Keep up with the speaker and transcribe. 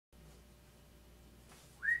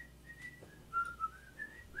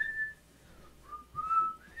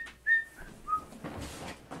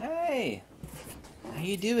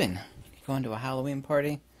you doing? You going to a Halloween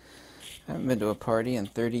party? I haven't been to a party in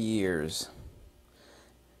 30 years.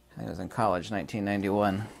 I was in college,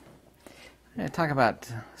 1991. I'm going to talk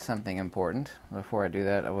about something important. Before I do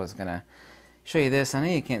that, I was going to show you this. I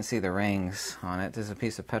know you can't see the rings on it. This is a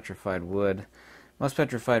piece of petrified wood. Most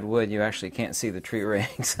petrified wood, you actually can't see the tree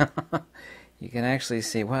rings. You can actually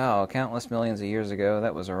see, wow, countless millions of years ago,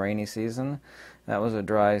 that was a rainy season. That was a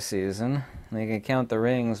dry season. And you can count the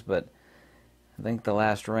rings, but I think the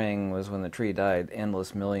last ring was when the tree died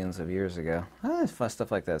endless millions of years ago.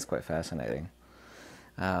 Stuff like that is quite fascinating.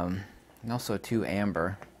 And also too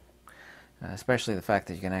amber, especially the fact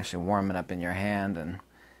that you can actually warm it up in your hand and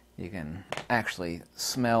you can actually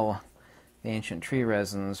smell the ancient tree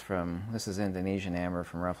resins from, this is Indonesian amber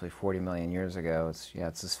from roughly 40 million years ago.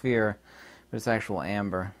 It's a sphere, but it's actual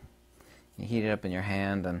amber. You heat it up in your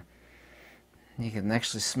hand and you can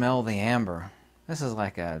actually smell the amber. This is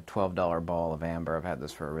like a $12 ball of amber. I've had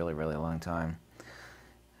this for a really, really long time.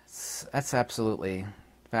 That's absolutely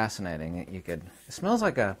fascinating. It smells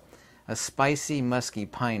like a spicy, musky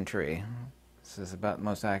pine tree. This is about the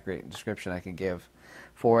most accurate description I could give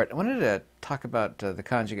for it. I wanted to talk about the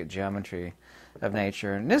conjugate geometry of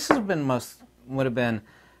nature, and this would have been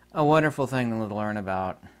a wonderful thing to learn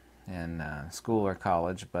about in school or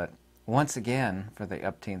college, but once again, for the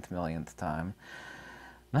upteenth millionth time,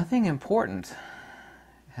 nothing important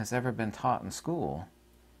has ever been taught in school.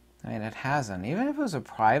 I mean, it hasn't. Even if it was a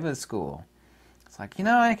private school, it's like,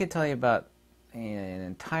 I could tell you about an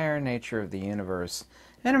entire nature of the universe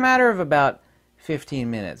in a matter of about 15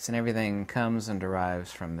 minutes, and everything comes and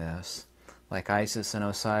derives from this, like Isis and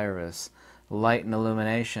Osiris, light and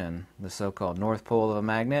illumination, the so-called North Pole of a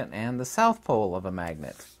magnet and the South Pole of a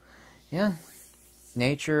magnet. Yeah,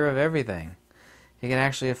 nature of everything. It can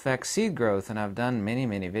actually affect seed growth, and I've done many,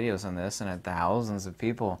 many videos on this, and had thousands of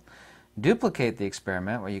people duplicate the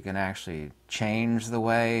experiment where you can actually change the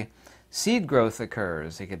way seed growth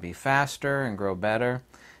occurs. It could be faster and grow better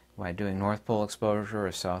by doing North Pole exposure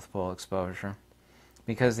or South Pole exposure,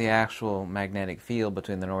 because the actual magnetic field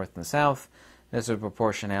between the North and the South is a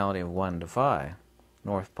proportionality of 1 to 5.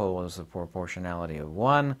 North Pole is a proportionality of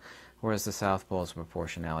 1, whereas the South Pole is a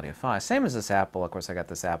proportionality of 5. Same as this apple. Of course, I got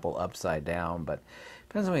this apple upside down, but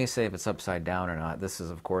depends on what you say if it's upside down or not. This is,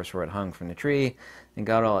 of course, where it hung from the tree and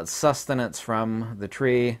got all its sustenance from the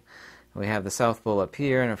tree. We have the South Pole up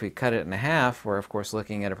here, and if we cut it in half, we're, of course,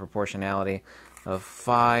 looking at a proportionality of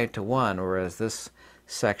 5 to 1, whereas this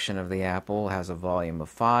section of the apple has a volume of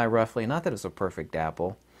 5, roughly. Not that it's a perfect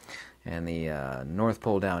apple. And the North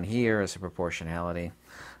Pole down here is a proportionality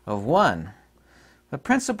of 1. The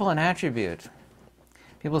principle and attribute.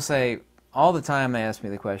 People say all the time, they ask me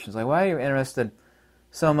the questions like, why are you interested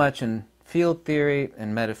so much in field theory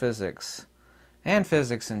and metaphysics? And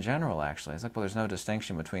physics in general, actually. It's like, well, there's no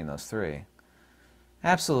distinction between those three.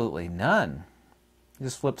 Absolutely none. You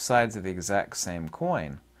just flip sides of the exact same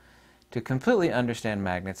coin. To completely understand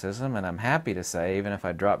magnetism, and I'm happy to say, even if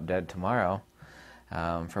I drop dead tomorrow,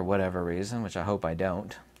 for whatever reason, which I hope I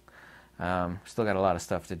don't, still got a lot of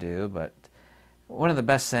stuff to do, but one of the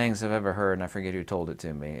best sayings I've ever heard, and I forget who told it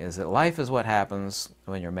to me, is that life is what happens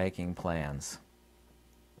when you're making plans.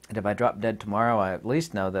 And if I drop dead tomorrow, I at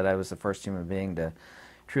least know that I was the first human being to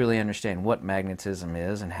truly understand what magnetism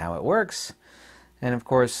is and how it works. And of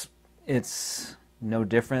course, it's no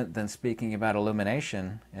different than speaking about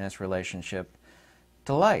illumination and its relationship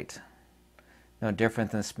to light. No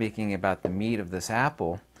different than speaking about the meat of this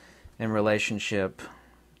apple in relationship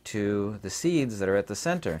to the seeds that are at the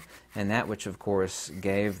center, and that which, of course,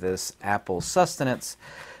 gave this apple sustenance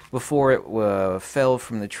before it fell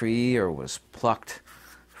from the tree or was plucked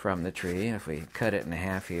from the tree. And if we cut it in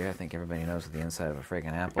half here, I think everybody knows what the inside of a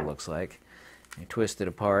friggin' apple looks like. You twist it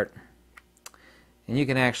apart. And you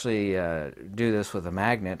can actually do this with a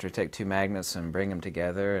magnet, or take two magnets and bring them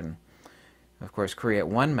together and, of course, create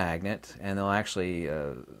one magnet, and they'll actually,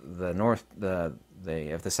 if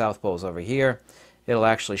the South Pole is over here, it'll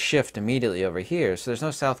actually shift immediately over here. So there's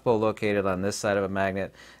no South Pole located on this side of a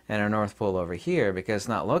magnet and a North Pole over here, because it's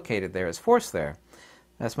not located there, it's forced there.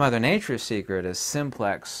 That's Mother Nature's secret, is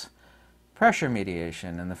simplex pressure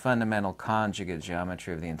mediation, and the fundamental conjugate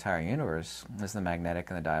geometry of the entire universe is the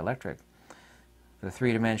magnetic and the dielectric. The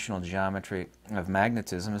three-dimensional geometry of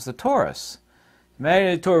magnetism is the torus,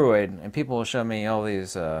 magnetic toroid, and people will show me all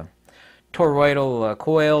these toroidal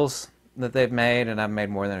coils that they've made, and I've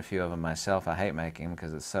made more than a few of them myself. I hate making them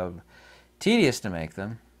because it's so tedious to make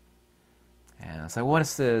them. And so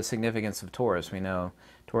what's the significance of torus? We know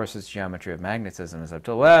torus's geometry of magnetism is up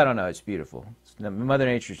to, well, I don't know, it's beautiful. It's Mother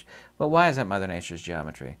Nature's, well, why is that Mother Nature's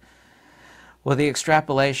geometry? Well, the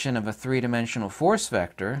extrapolation of a three-dimensional force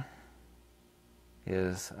vector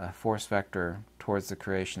is a force vector towards the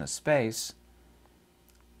creation of space,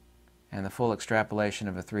 and the full extrapolation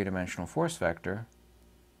of a three-dimensional force vector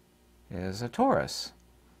is a torus.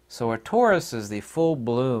 So a torus is the full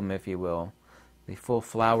bloom, if you will, the full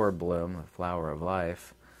flower bloom, the flower of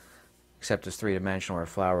life, except it's three-dimensional, where a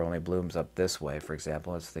flower only blooms up this way, for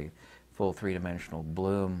example. It's the full three-dimensional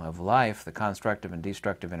bloom of life, the constructive and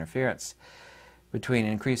destructive interference between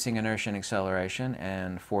increasing inertia and acceleration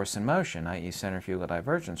and force and motion, i.e. centrifugal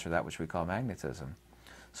divergence, or that which we call magnetism.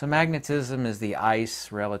 So magnetism is the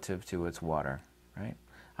ice relative to its water, right?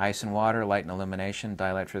 Ice and water, light and illumination,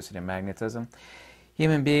 dielectricity and magnetism.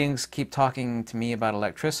 Human beings keep talking to me about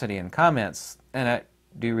electricity in comments, and I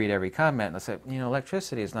do read every comment, and I say, you know,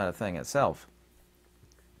 electricity is not a thing itself.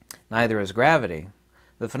 Neither is gravity.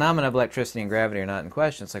 The phenomena of electricity and gravity are not in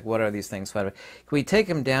question. It's like, what are these things? Can we take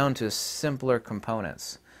them down to simpler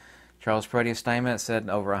components? Charles Proteus Steinmetz said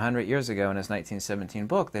over 100 years ago in his 1917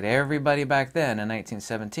 book that everybody back then in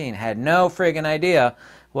 1917 had no friggin' idea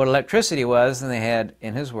what electricity was, and they had,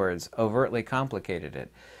 in his words, overtly complicated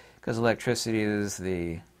it. Because electricity is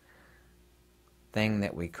the thing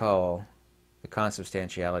that we call the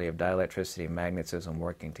consubstantiality of dielectricity and magnetism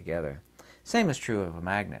working together. Same is true of a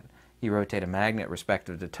magnet. You rotate a magnet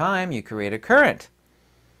respective to time, you create a current.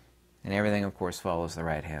 And everything, of course, follows the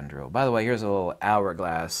right-hand rule. By the way, here's a little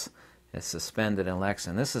hourglass. It's suspended in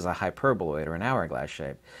Lexington. This is a hyperboloid, or an hourglass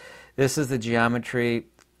shape. This is the geometry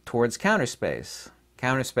towards counter space.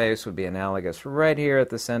 Counter space would be analogous right here at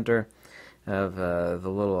the center of the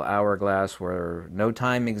little hourglass where no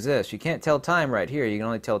time exists. You can't tell time right here. You can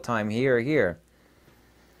only tell time here or here.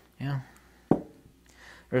 Yeah.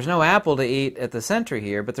 There's no apple to eat at the center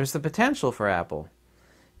here, but there's the potential for apple.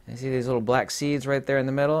 You see these little black seeds right there in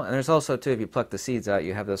the middle? And there's also, too, if you pluck the seeds out,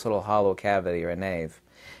 you have this little hollow cavity or a nave.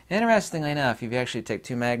 Interestingly enough, if you actually take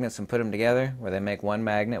two magnets and put them together, where they make one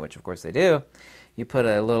magnet, which of course they do, you put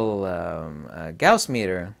a little Gauss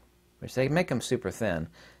meter, which they make them super thin,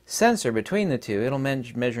 sensor between the two, it'll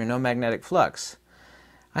measure no magnetic flux.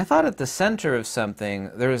 I thought at the center of something,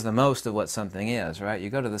 there is the most of what something is, right? You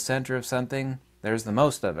go to the center of something, there's the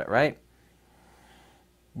most of it, right?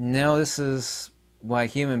 No, this is why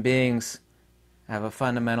human beings have a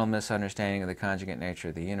fundamental misunderstanding of the conjugate nature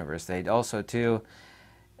of the universe. They also, too,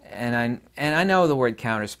 and I know the word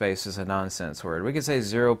counter space is a nonsense word. We could say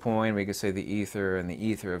 0 point, we could say the ether, and the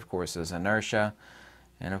ether, of course, is inertia.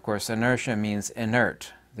 And, of course, inertia means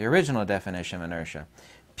inert, the original definition of inertia.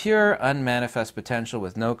 Pure, unmanifest potential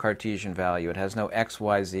with no Cartesian value. It has no x,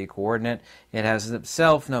 y, z coordinate. It has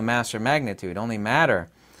itself no mass or magnitude, only matter.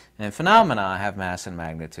 And phenomena have mass and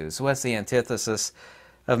magnitude. So what's the antithesis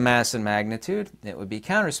of mass and magnitude? It would be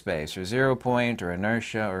counter space, or 0 point, or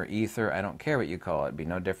inertia, or ether. I don't care what you call it. It'd be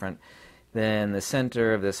no different than the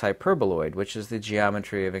center of this hyperboloid, which is the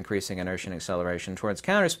geometry of increasing inertia and acceleration towards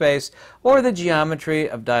counter space, or the geometry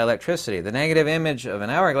of dielectricity. The negative image of an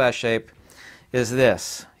hourglass shape is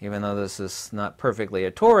this. Even though this is not perfectly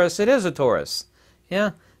a torus, it is a torus.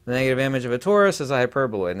 Yeah? The negative image of a torus is a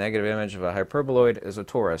hyperboloid. The negative image of a hyperboloid is a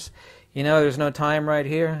torus. You know there's no time right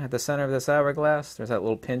here at the center of this hourglass? There's that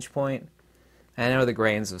little pinch point. I know the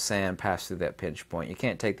grains of sand pass through that pinch point. You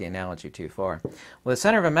can't take the analogy too far. Well, the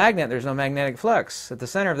center of a magnet, there's no magnetic flux. At the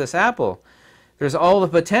center of this apple, there's all the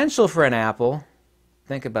potential for an apple.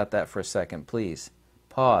 Think about that for a second, please.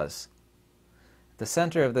 Pause. At the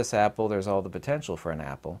center of this apple, there's all the potential for an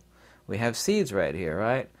apple. We have seeds right here,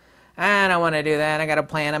 right? I don't want to do that. I got to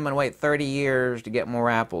plant them and wait 30 years to get more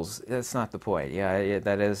apples. That's not the point. Yeah,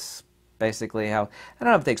 that is basically how... I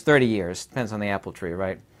don't know if it takes 30 years. Depends on the apple tree,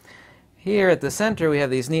 right? Here at the center, we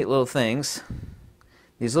have these neat little things,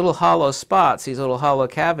 these little hollow spots, these little hollow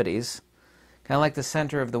cavities, kind of like the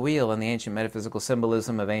center of the wheel in the ancient metaphysical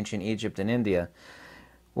symbolism of ancient Egypt and India,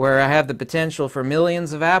 where I have the potential for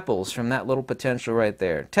millions of apples from that little potential right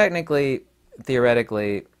there. Technically,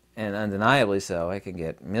 theoretically, and undeniably so, I can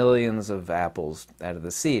get millions of apples out of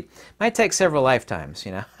the seed. Might take several lifetimes,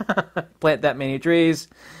 you know, plant that many trees,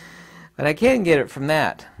 but I can get it from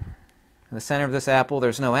that. In the center of this apple,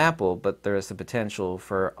 there's no apple, but there is the potential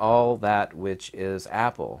for all that which is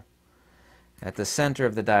apple. At the center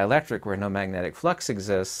of the dielectric, where no magnetic flux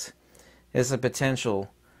exists, is the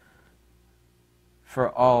potential for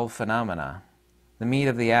all phenomena. The meat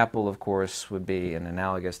of the apple, of course, would be, and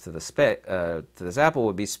analogous to this apple,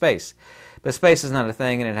 would be space. But space is not a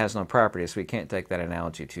thing, and it has no properties, so we can't take that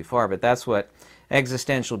analogy too far. But that's what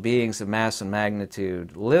existential beings of mass and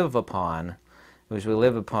magnitude live upon, which we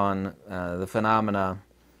live upon the phenomena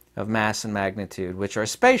of mass and magnitude, which are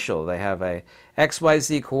spatial. They have a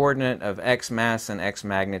xyz coordinate of x mass and x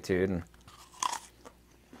magnitude. And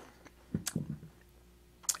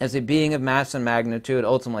as a being of mass and magnitude,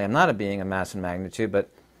 ultimately I'm not a being of mass and magnitude, but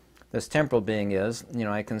this temporal being is,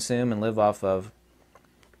 I consume and live off of.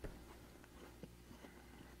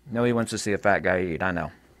 Nobody wants to see a fat guy eat, I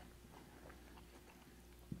know.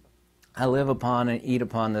 I live upon and eat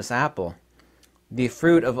upon this apple, the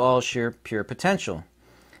fruit of all sheer pure potential.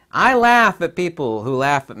 I laugh at people who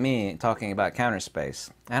laugh at me talking about counter space.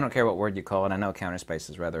 I don't care what word you call it. I know counter space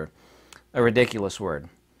is rather a ridiculous word.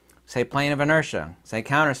 Say plane of inertia. Say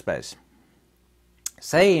counter space.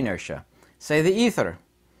 Say inertia. Say the ether.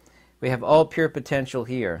 We have all pure potential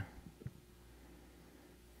here.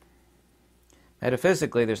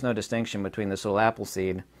 Metaphysically, there's no distinction between this little apple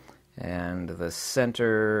seed and the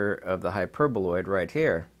center of the hyperboloid right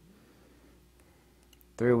here,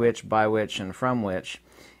 through which, by which, and from which.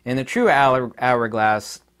 In the true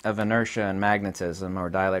hourglass of inertia and magnetism, or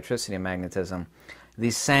dielectricity and magnetism,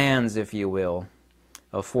 these sands, if you will,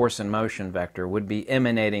 of force and motion vector would be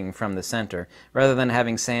emanating from the center. Rather than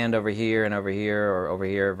having sand over here and over here, or over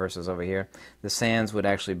here versus over here, the sands would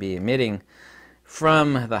actually be emitting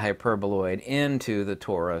from the hyperboloid into the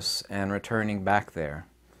torus and returning back there.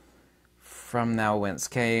 From thou whence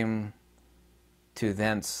came, to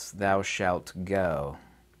thence thou shalt go.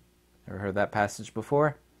 Ever heard that passage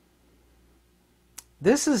before?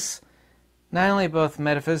 This is not only both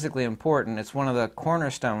metaphysically important, it's one of the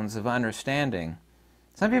cornerstones of understanding.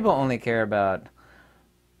 Some people only care about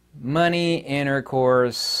money,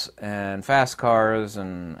 intercourse, and fast cars,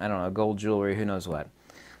 and, I don't know, gold jewelry, who knows what.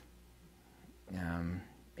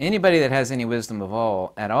 Anybody that has any wisdom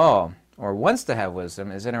at all, or wants to have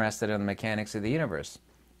wisdom, is interested in the mechanics of the universe.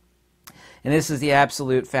 And this is the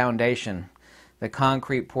absolute foundation, the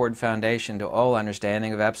concrete poured foundation to all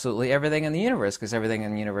understanding of absolutely everything in the universe, because everything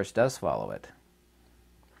in the universe does follow it.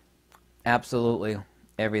 Absolutely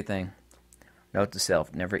everything. Note to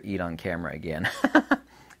self, never eat on camera again.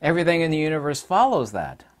 Everything in the universe follows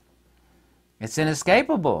that. It's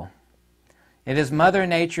inescapable. It is Mother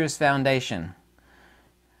Nature's foundation.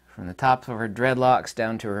 From the tops of her dreadlocks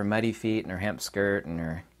down to her muddy feet and her hemp skirt and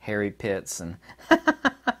her hairy pits. And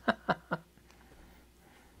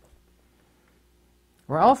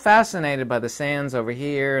we're all fascinated by the sands over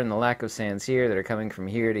here and the lack of sands here that are coming from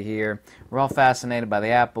here to here. We're all fascinated by the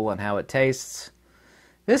apple and how it tastes.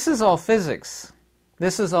 This is all physics.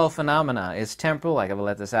 This is all phenomena. It's temporal. Like, if I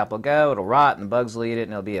let this apple go, it'll rot and the bugs will eat it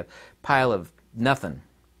and it'll be a pile of nothing.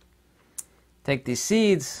 Take these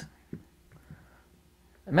seeds.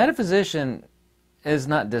 A metaphysician is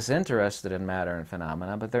not disinterested in matter and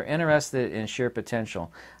phenomena, but they're interested in sheer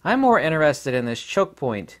potential. I'm more interested in this choke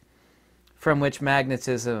point from which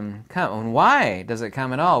magnetism comes. And why does it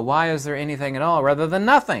come at all? Why is there anything at all rather than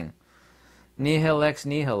nothing? Nihil ex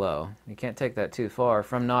nihilo. You can't take that too far.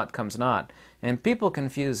 From naught comes naught. And people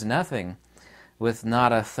confuse nothing with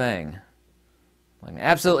not a thing. Like,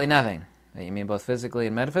 absolutely nothing. You mean both physically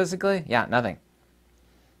and metaphysically? Yeah, nothing.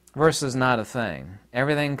 Versus not a thing.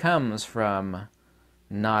 Everything comes from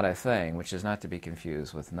not a thing, which is not to be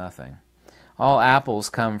confused with nothing. All apples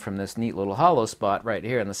come from this neat little hollow spot right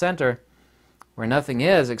here in the center, where nothing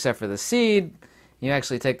is except for the seed. You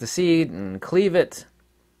actually take the seed and cleave it,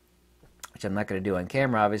 which I'm not going to do on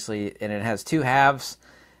camera, obviously, and it has two halves.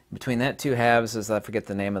 Between that two halves is, I forget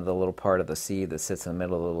the name of the little part of the seed that sits in the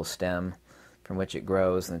middle of the little stem from which it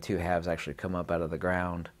grows, and the two halves actually come up out of the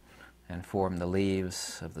ground and form the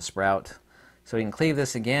leaves of the sprout. So you can cleave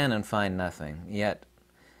this again and find nothing. Yet,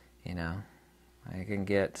 I can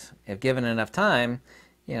get, if given enough time,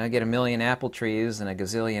 get 1,000,000 apple trees and a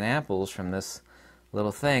gazillion apples from this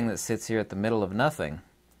little thing that sits here at the middle of nothing.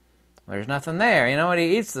 There's nothing there. You know what?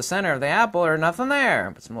 He eats the center of the apple, there's nothing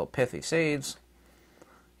there but some little pithy seeds.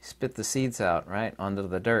 You spit the seeds out, right, onto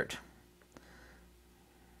the dirt.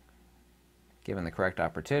 Given the correct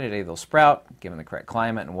opportunity, they'll sprout, given the correct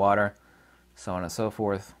climate and water, so on and so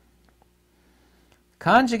forth.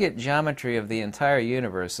 Conjugate geometry of the entire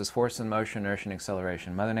universe is force and motion, inertia, and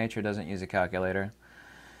acceleration. Mother Nature doesn't use a calculator.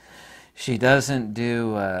 She doesn't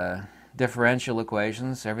do differential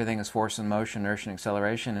equations. Everything is force and motion, inertia, and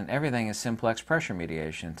acceleration, and everything is simplex pressure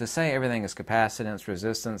mediation. To say everything is capacitance,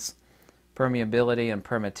 resistance, permeability, and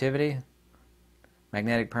permittivity,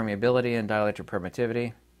 magnetic permeability and dielectric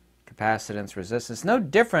permittivity, capacitance, resistance, no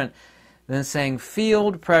different than saying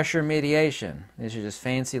field pressure mediation. These are just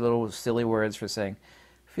fancy little silly words for saying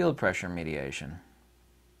field pressure mediation.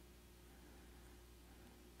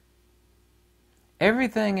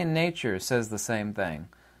 Everything in nature says the same thing.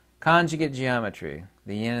 Conjugate geometry,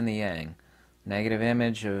 the yin and the yang. Negative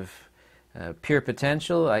image of pure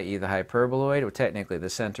potential, i.e. the hyperboloid, or technically the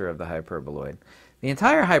center of the hyperboloid. The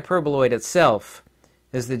entire hyperboloid itself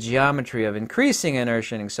is the geometry of increasing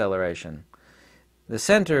inertia and acceleration. The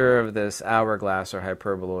center of this hourglass or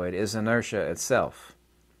hyperboloid is inertia itself.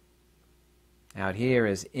 Out here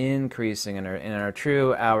is increasing in our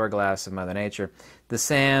true hourglass of Mother Nature. The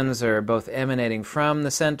sands are both emanating from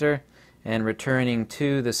the center and returning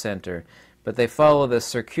to the center, but they follow the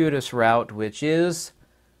circuitous route, which is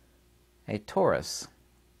a torus.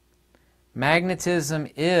 Magnetism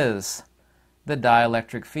is the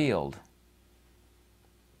dielectric field.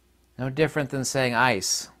 No different than saying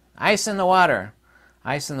ice. Ice in the water.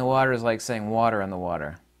 Ice in the water is like saying water in the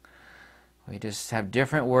water. We just have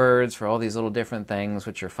different words for all these little different things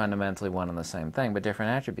which are fundamentally one and the same thing, but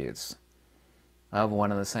different attributes of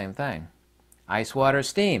one and the same thing. Ice, water,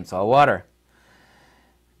 steam, it's all water.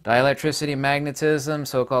 Dielectricity, magnetism,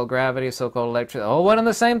 so-called gravity, so-called electricity, all one and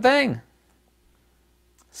the same thing.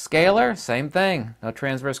 Scalar, same thing. No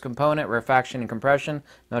transverse component, rarefaction and compression,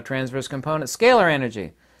 no transverse component. Scalar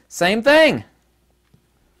energy, same thing.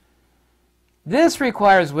 This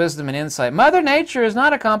requires wisdom and insight. Mother Nature is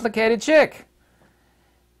not a complicated chick.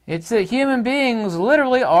 It's that human beings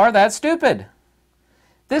literally are that stupid.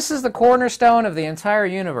 This is the cornerstone of the entire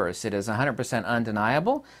universe. It is 100%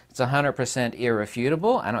 undeniable. It's 100%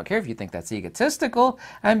 irrefutable. I don't care if you think that's egotistical.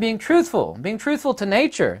 I'm being truthful. I'm being truthful to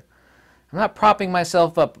nature. I'm not propping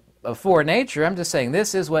myself up for nature. I'm just saying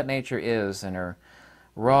this is what nature is in her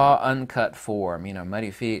raw, uncut form. You know,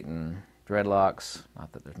 muddy feet and dreadlocks.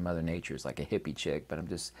 Not that Mother Nature is like a hippie chick, but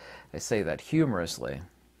I say that humorously.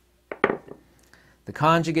 The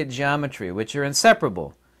conjugate geometry, which are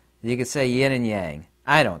inseparable. You could say yin and yang.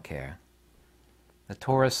 I don't care. The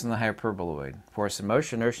torus and the hyperboloid. Force and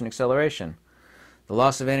motion, inertia and acceleration. The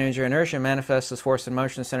loss of energy or inertia manifests as force and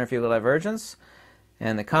motion, centrifugal divergence.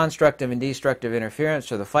 And the constructive and destructive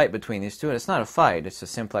interference, or the fight between these two. And it's not a fight, it's a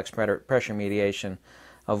simplex pressure mediation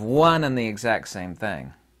of one and the exact same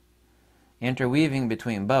thing. Interweaving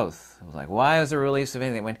between both. It was like, why is the release of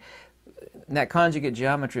anything? When that conjugate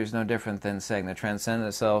geometry is no different than saying the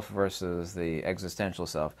transcendent self versus the existential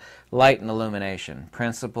self. Light and illumination,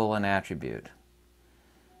 principle and attribute.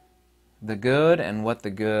 The good and what the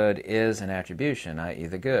good is an attribution, i.e.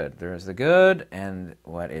 the good. There is the good and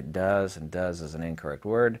what it does, and does is an incorrect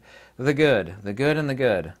word. The good and the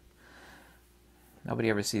good. Nobody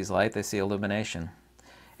ever sees light, they see illumination.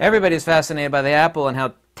 Everybody's fascinated by the apple and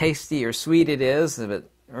how tasty or sweet it is, but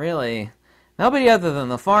really nobody other than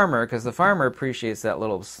the farmer, because the farmer appreciates that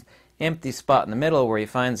little empty spot in the middle where he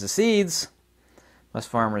finds the seeds. Most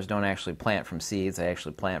farmers don't actually plant from seeds, they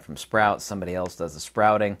actually plant from sprouts. Somebody else does the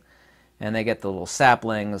sprouting, and they get the little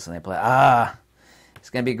saplings, and they play, it's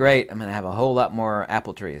going to be great, I'm going to have a whole lot more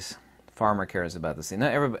apple trees. The farmer cares about the seed.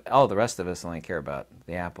 Not all the rest of us only care about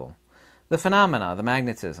the apple. The phenomena, the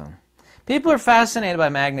magnetism. People are fascinated by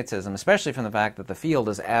magnetism, especially from the fact that the field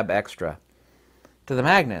is ab extra to the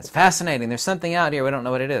magnets. Fascinating. There's something out here. We don't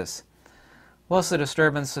know what it is. Well, it's the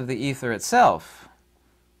disturbance of the ether itself,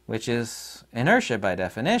 which is inertia by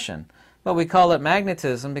definition. But we call it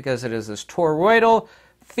magnetism because it is this toroidal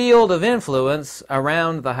field of influence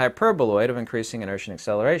around the hyperboloid of increasing inertia and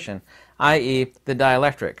acceleration, i.e. the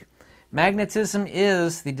dielectric. Magnetism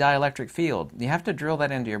is the dielectric field. You have to drill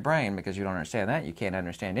that into your brain because you don't understand that. You can't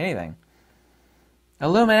understand anything.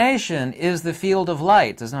 Illumination is the field of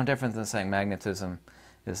light. It's no different than saying magnetism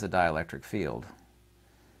is the dielectric field.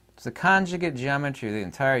 It's the conjugate geometry of the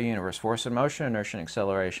entire universe, force and motion, inertia and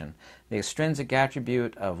acceleration. The extrinsic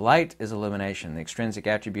attribute of light is illumination. The extrinsic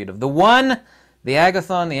attribute of the one, the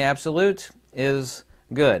agathon, the absolute, is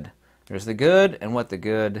good. There's the good and what the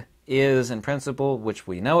good is in principle, which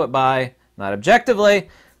we know it by, not objectively,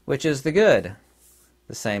 which is the good.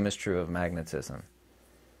 The same is true of magnetism.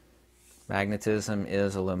 Magnetism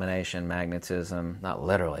is illumination. Magnetism, not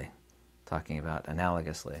literally, talking about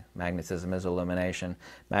analogously. Magnetism is illumination.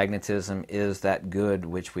 Magnetism is that good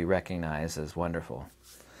which we recognize as wonderful.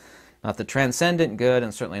 Not the transcendent good,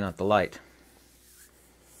 and certainly not the light.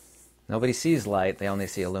 Nobody sees light, they only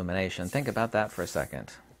see illumination. Think about that for a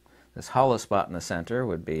second. This hollow spot in the center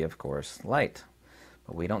would be, of course, light.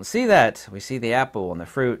 But we don't see that. We see the apple and the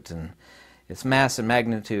fruit and its mass and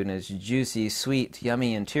magnitude and its juicy, sweet,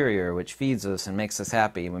 yummy interior, which feeds us and makes us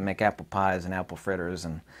happy. We make apple pies and apple fritters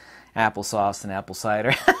and applesauce and apple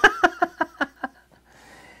cider.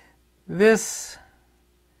 This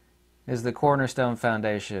is the cornerstone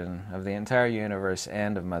foundation of the entire universe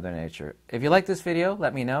and of Mother Nature. If you like this video,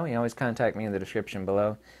 let me know. You can always contact me in the description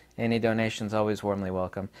below. Any donations always warmly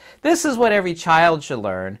welcome. This is what every child should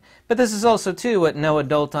learn, but this is also, too, what no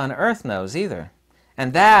adult on earth knows either.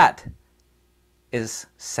 And that is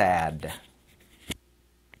sad.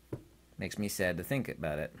 Makes me sad to think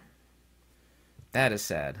about it. That is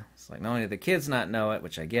sad. It's like not only do the kids not know it,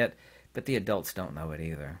 which I get, but the adults don't know it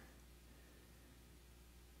either.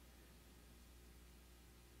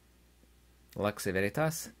 Lux e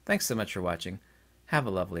Veritas, thanks so much for watching. Have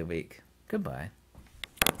a lovely week. Goodbye.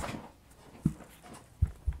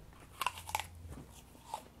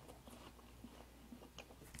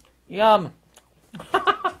 Yum!